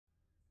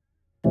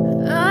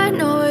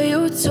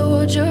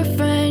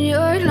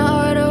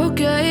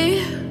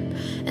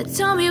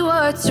tell me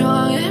what's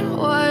wrong and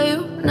why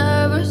you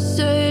never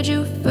said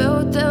you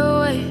felt that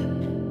way.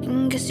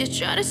 And guess you're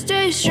trying to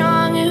stay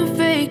strong and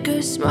fake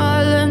a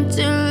smile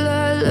until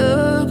I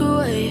look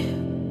away.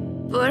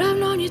 But I've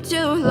known you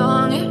too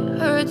long, it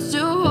hurts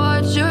to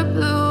watch your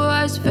blue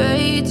eyes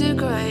fade to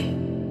gray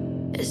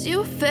as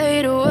you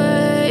fade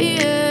away,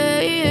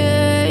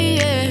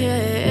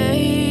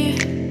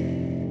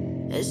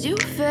 as you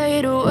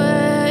fade away.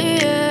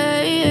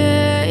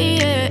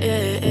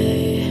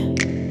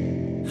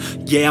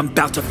 Yeah, I'm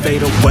about to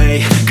fade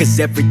away, cause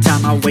every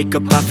time I wake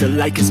up I feel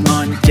like it's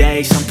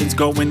Monday. Something's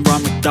going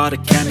wrong with all the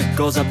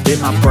chemicals up in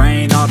my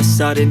brain. All of a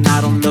sudden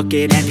I don't look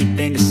at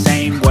anything the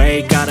same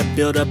way. Gotta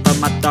build up of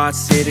my thoughts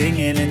sitting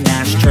in an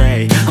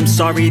ashtray. I'm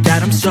sorry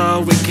that I'm so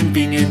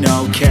inconvenient,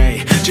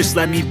 okay. Just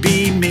let me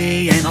be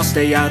me and I'll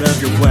stay out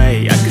of your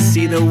way. I can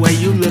see the way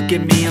you look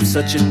at me, I'm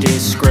such a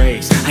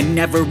disgrace. I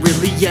never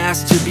really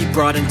asked to be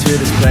brought into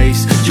this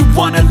place. You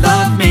wanna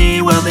love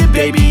me? Well then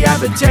baby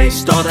have a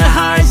taste. All the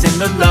highs and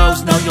the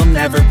lows, no, you'll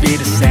never be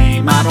the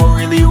same. I don't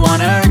really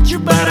wanna hurt you,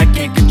 but I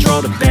can't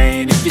control the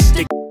pain. If you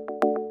stick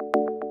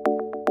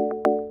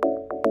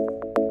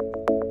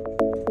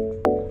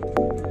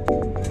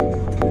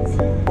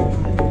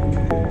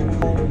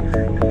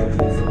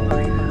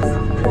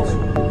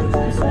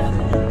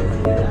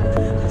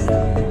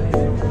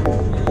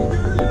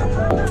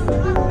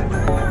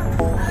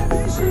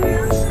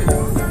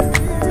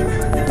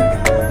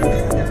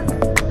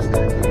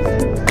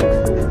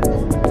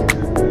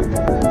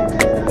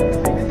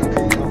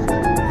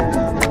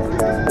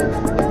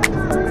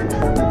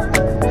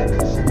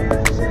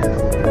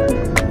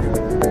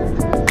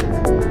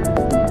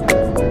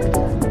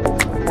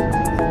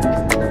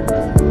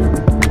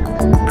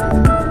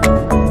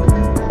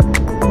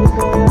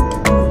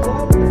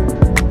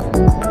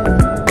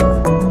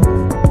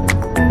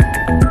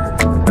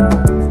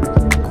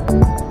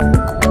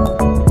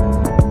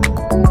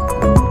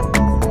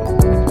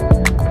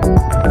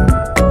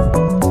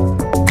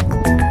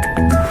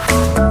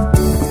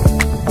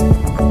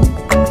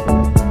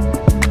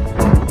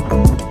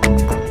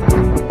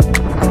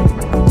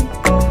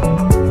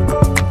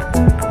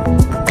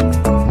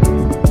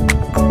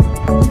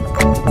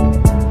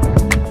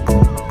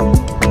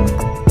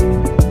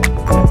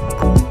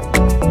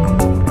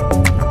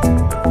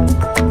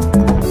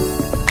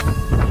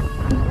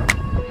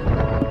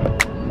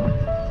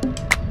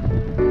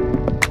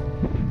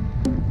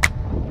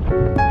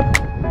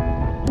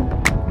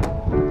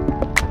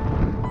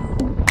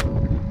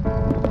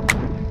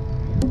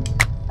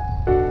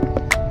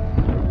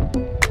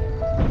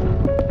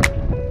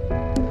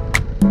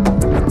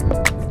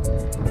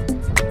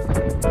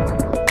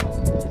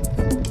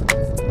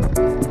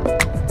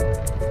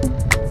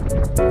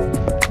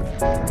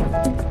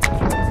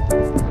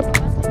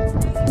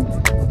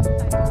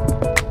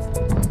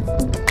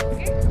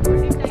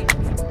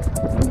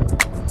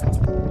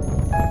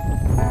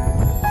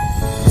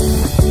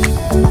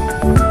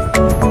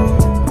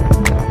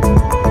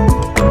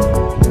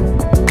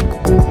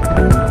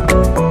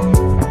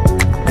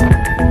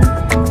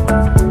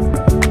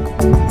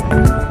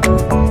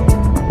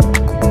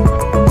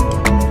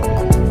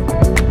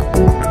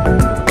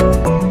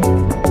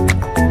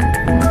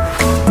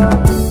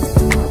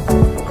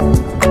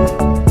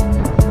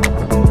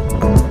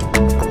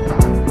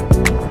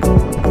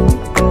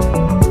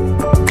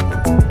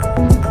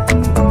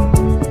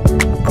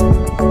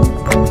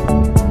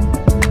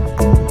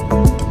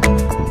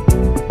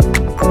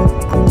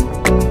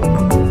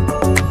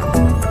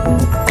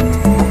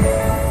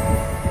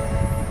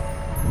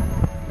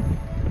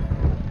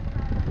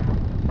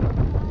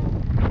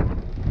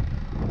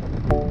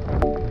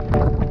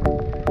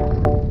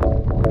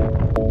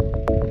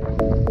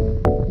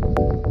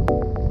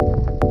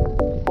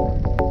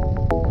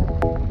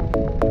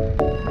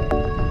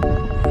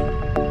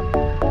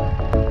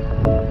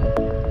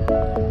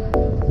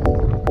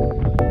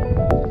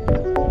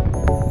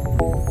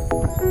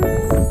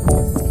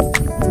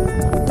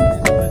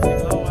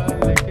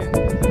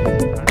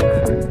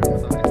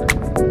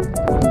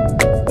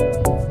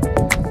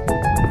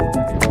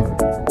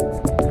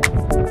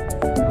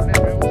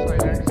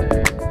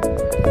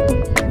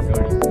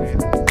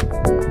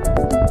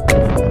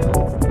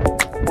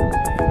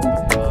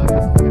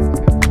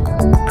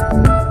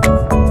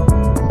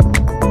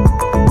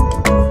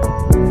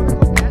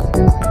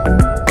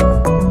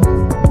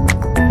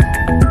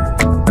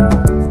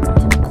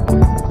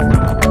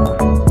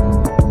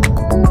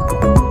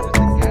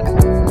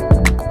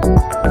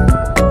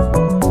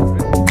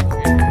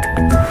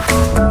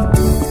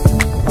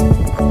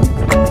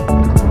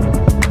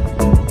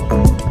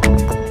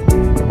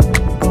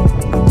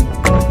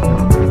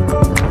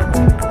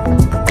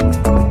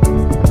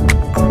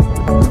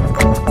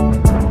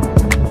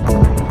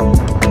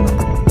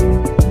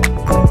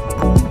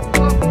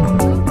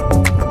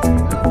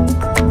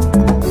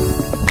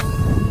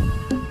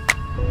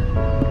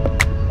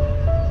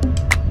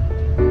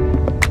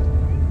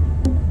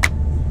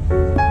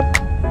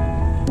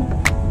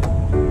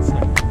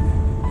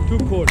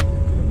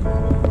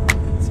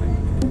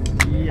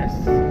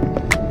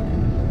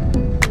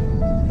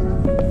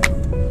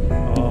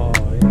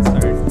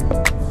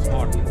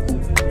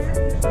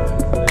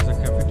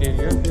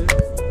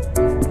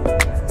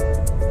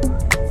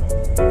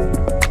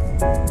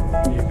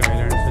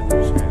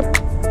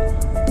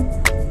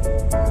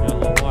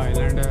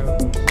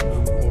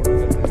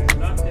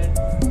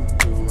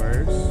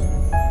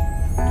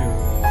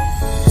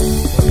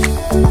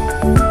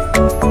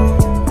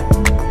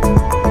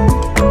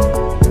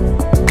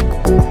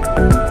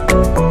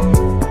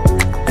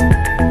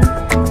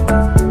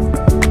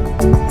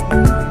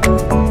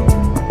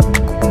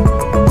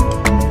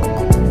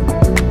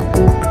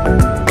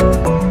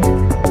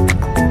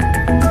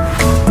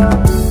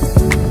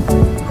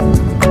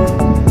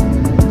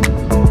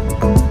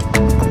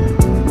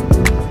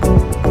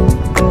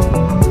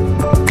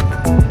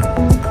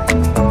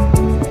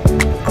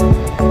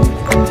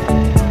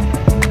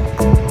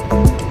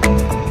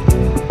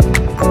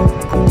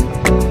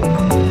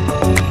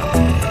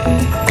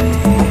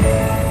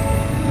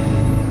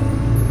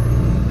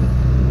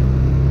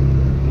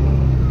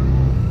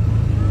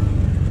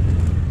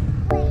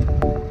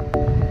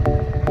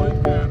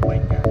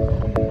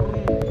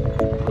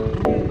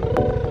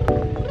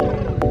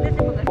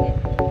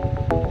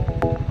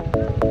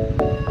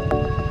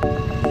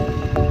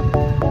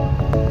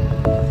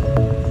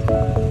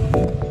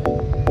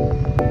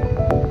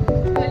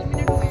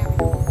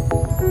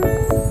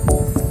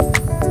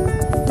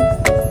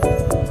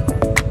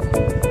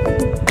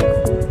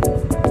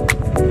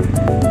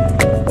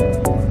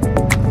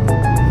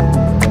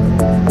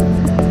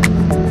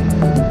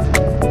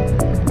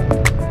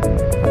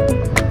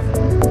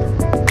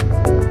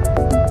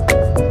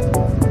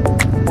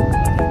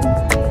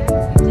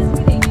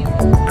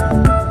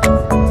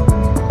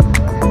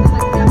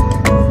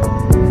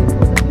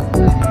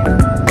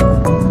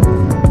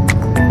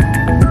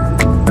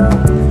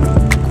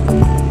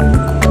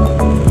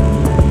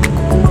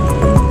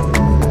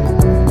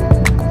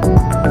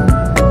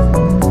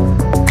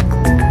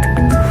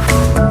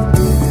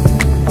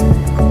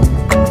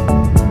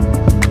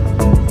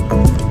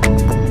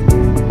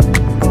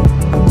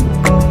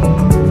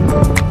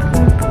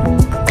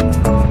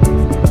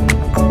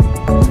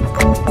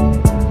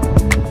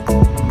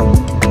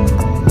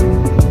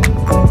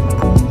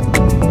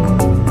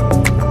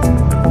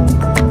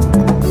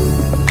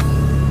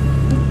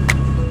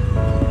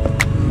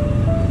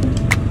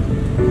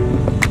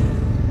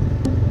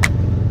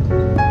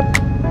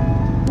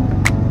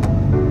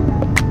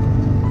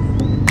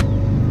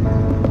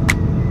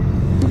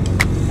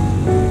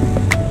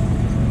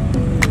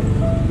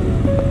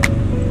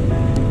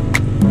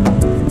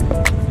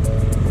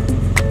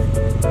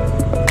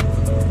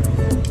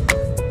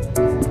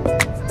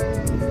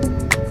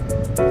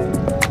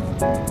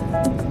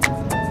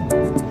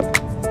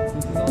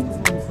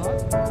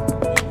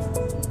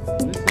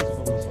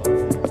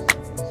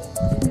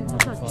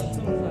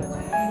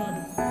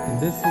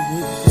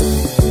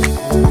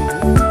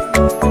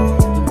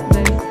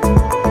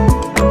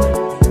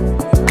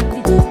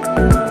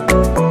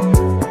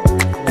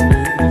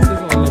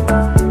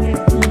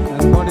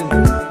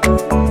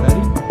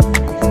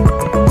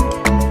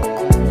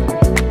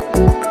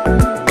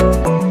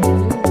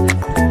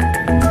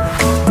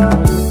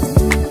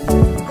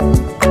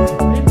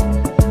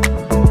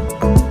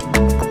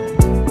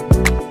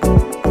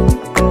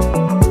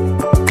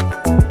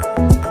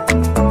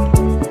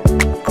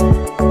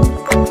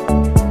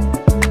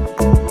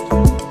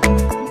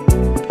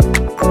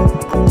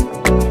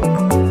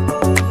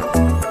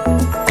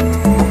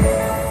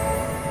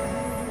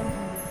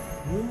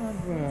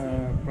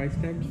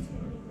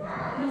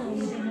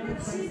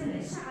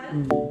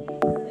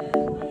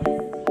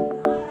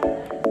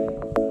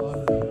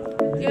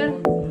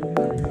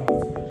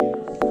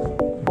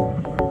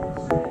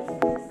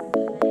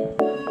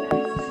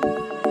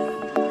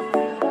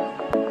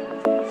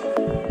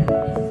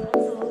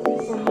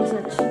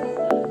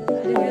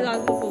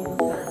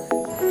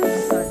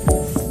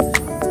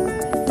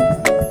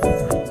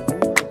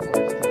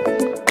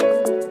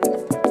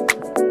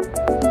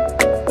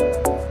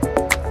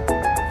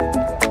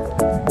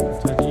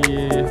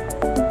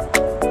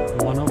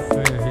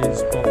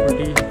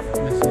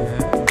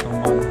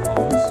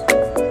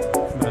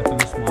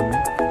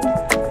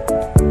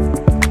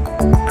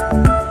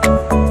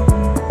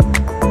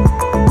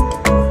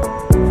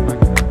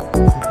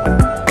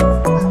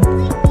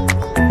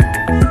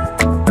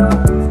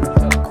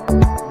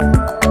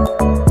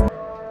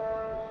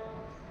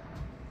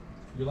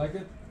You like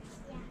it?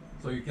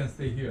 So you can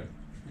stay here.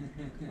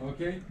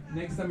 Okay?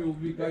 Next time you will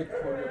be guide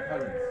for your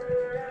parents.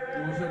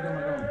 You will show them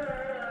around.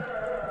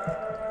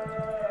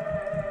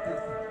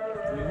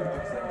 You live in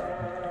Pakistan?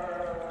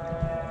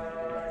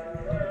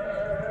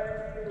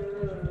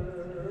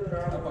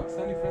 The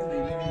Pakistani friends, they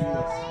live in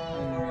US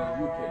and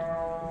UK.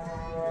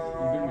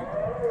 In Birmingham.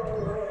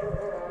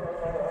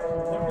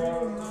 What do you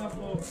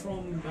know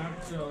from that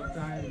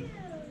time,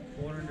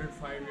 400,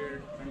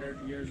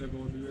 500 years ago?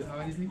 Do you have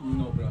anything?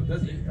 No, bro.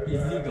 That's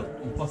illegal.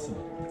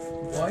 Impossible.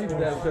 Why?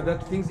 Because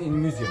that things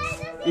in museums.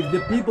 If the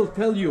people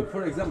tell you,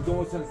 for example,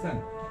 don't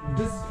understand,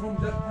 this is from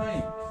that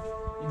time.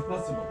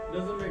 Impossible.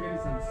 Doesn't make any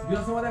sense. Do you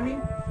understand what I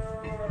mean?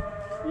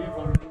 Yeah,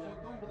 So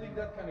don't believe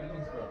that kind of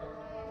things, bro.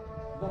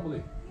 Don't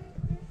believe.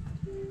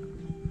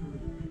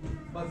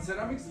 But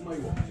ceramics is my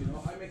work, you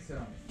know. I make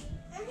ceramics.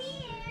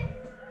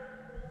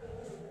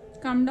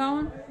 Come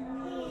down.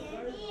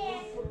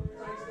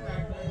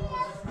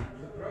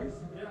 The price?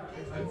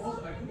 Yeah. I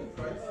put the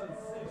price.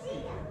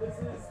 This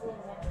is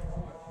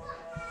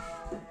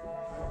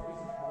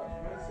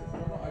no,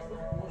 I put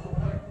most of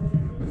my.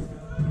 This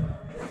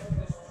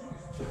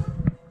true.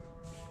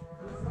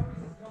 Some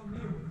pieces come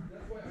new.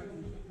 That's why I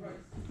don't put the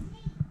price.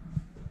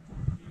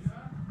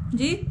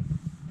 Ji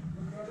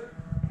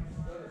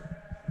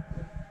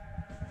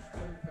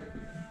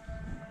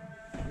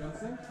You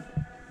understand?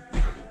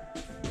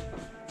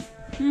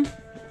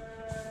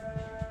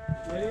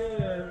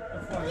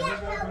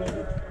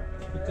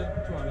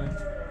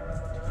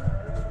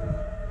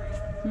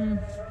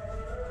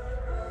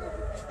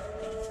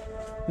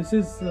 This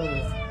is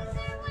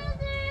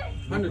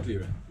 100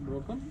 lira.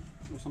 broken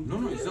or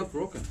something? No, it's not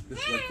broken.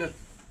 It's like that.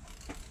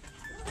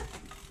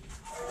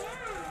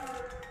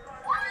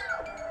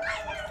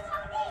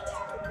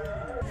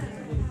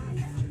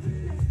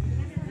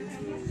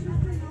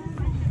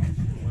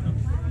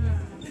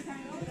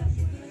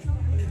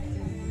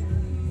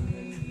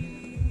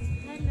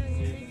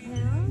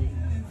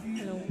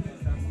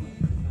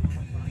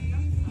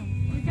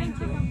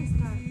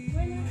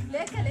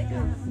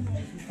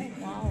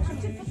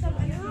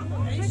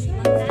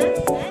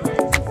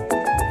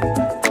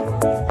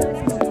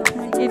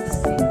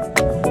 It's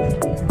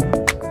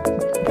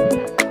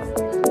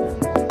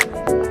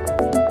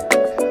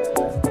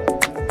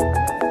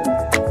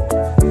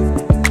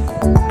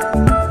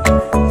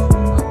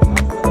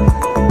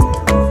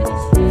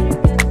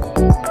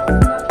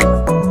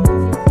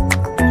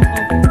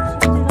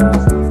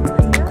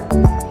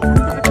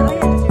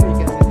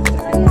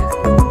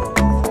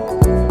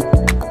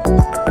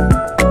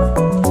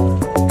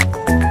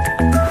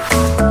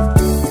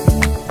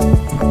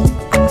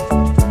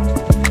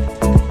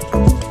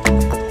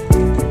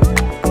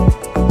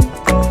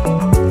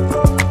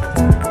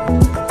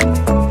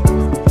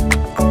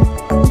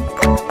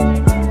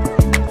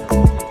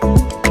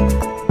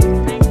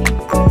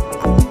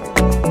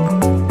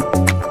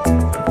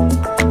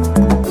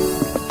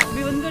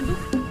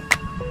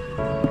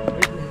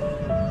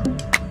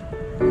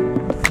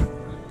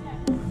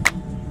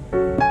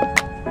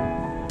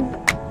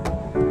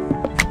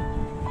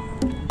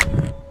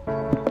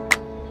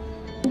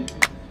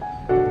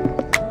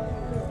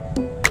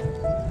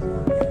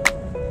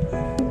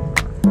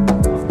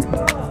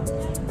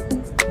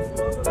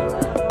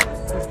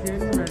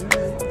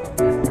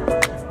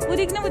वो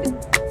देखना वो देख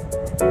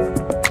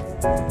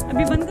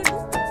अभी बंद कर दो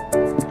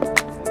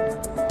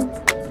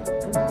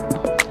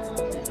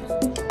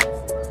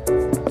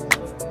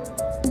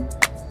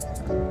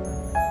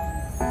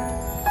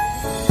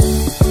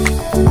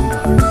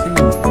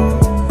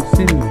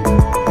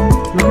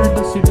Look at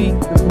the city,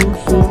 the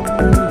roofs are so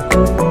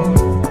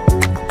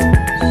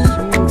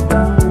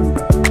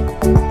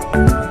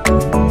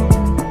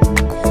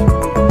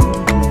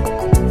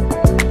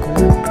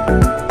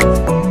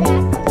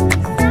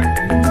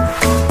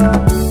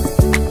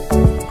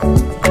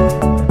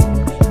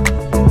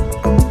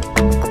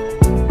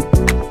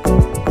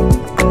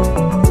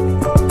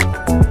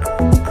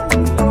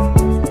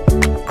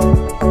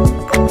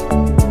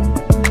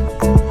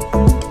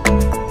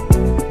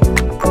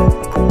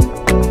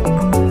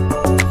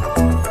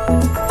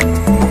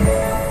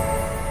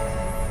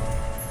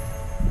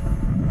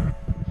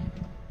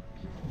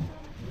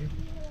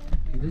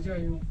इधर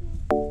जाइए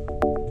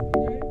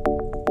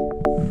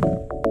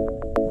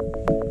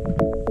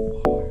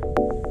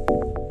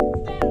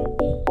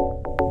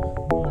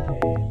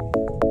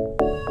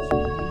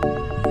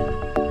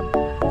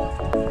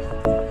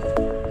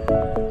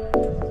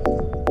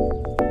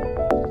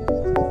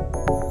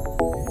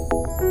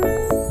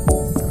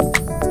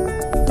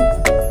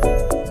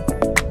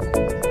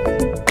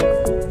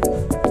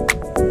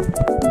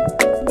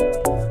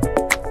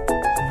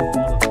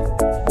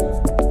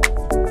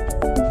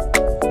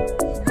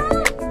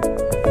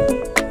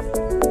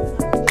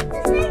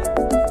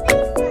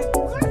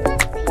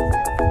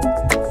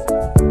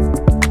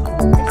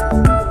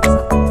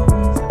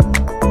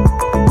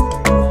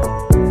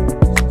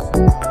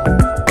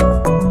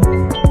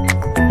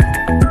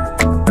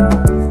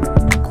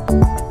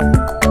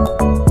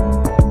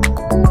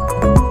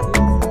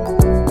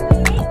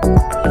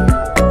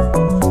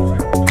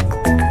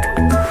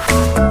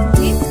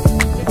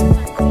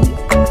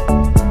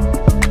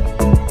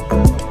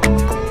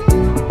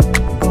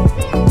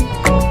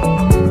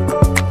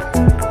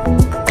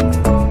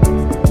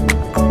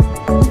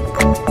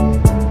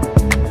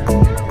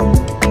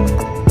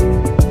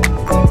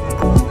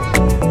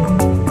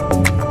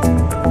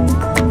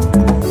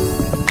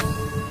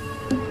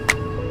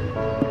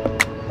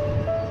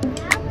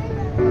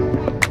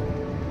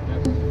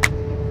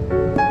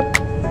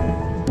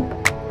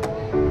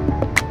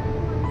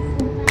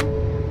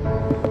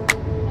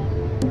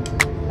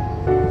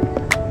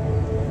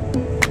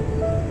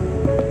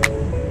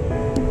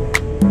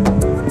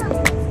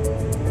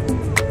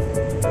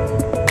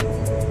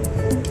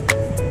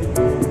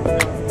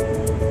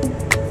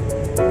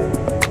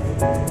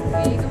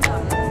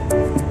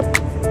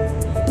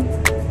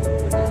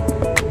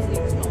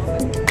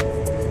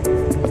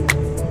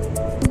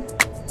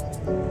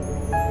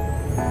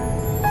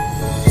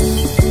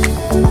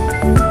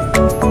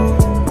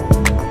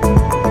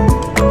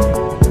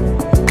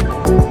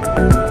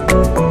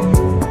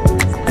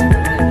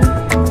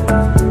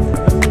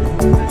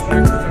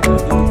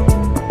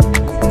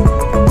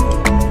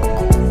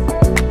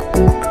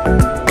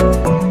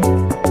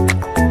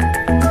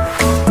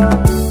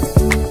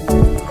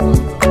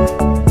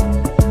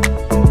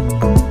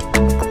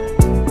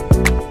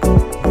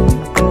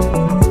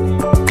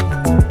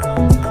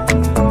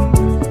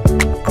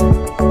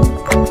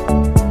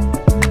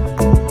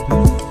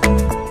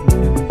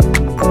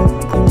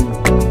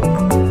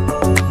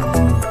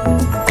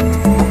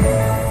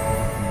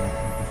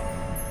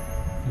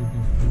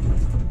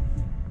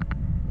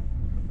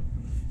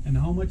And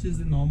how much is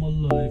the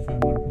normal, if I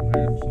want to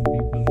hire some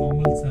people,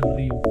 normal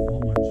salary, how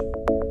much?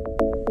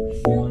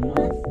 1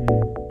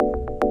 month.